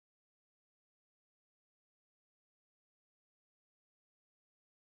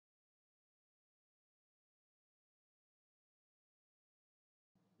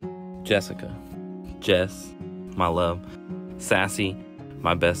Jessica, Jess, my love, Sassy,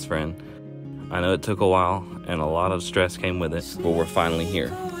 my best friend. I know it took a while and a lot of stress came with it, but we're finally here.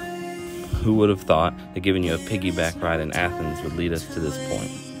 Who would have thought that giving you a piggyback ride in Athens would lead us to this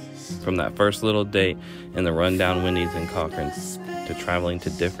point? From that first little date in the rundown Wendy's in Cochran, to traveling to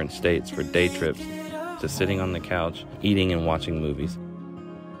different states for day trips, to sitting on the couch, eating and watching movies.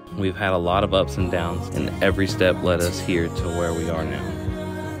 We've had a lot of ups and downs, and every step led us here to where we are now.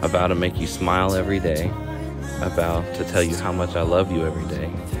 I vow to make you smile every day. I vow to tell you how much I love you every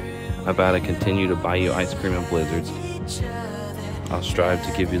day. I vow to continue to buy you ice cream and blizzards. I'll strive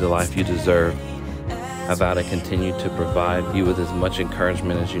to give you the life you deserve. I vow to continue to provide you with as much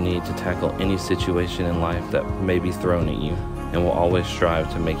encouragement as you need to tackle any situation in life that may be thrown at you, and will always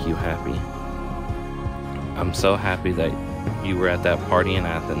strive to make you happy. I'm so happy that you were at that party in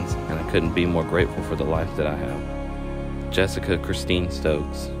Athens, and I couldn't be more grateful for the life that I have. Jessica Christine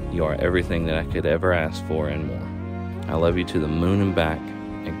Stokes, you are everything that I could ever ask for and more. I love you to the moon and back,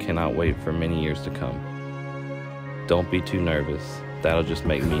 and cannot wait for many years to come. Don't be too nervous. That'll just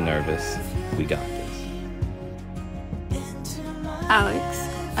make me nervous. We got this. Alex,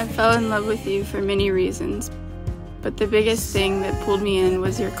 I fell in love with you for many reasons, but the biggest thing that pulled me in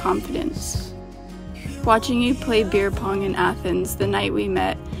was your confidence. Watching you play beer pong in Athens the night we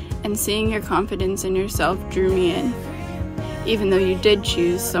met and seeing your confidence in yourself drew me in, even though you did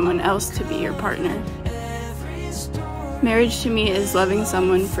choose someone else to be your partner. Marriage to me is loving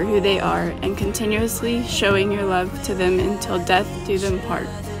someone for who they are and continuously showing your love to them until death do them part.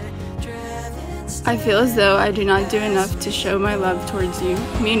 I feel as though I do not do enough to show my love towards you.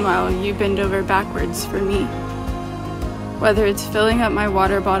 Meanwhile, you bend over backwards for me. Whether it's filling up my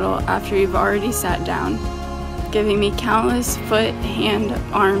water bottle after you've already sat down, giving me countless foot, hand,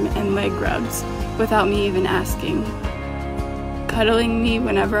 arm, and leg rubs without me even asking, cuddling me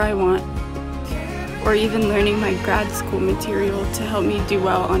whenever I want, or even learning my grad school material to help me do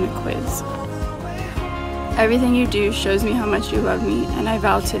well on a quiz. Everything you do shows me how much you love me, and I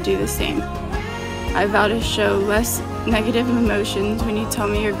vow to do the same. I vow to show less negative emotions when you tell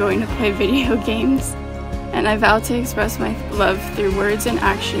me you're going to play video games, and I vow to express my love through words and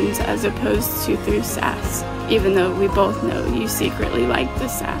actions as opposed to through sass, even though we both know you secretly like the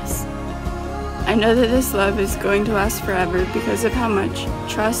sass. I know that this love is going to last forever because of how much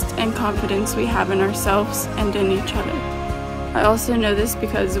trust and confidence we have in ourselves and in each other. I also know this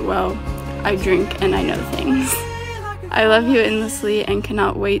because, well, I drink and I know things. I love you endlessly and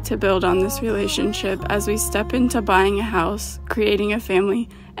cannot wait to build on this relationship as we step into buying a house, creating a family,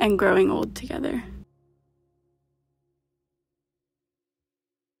 and growing old together.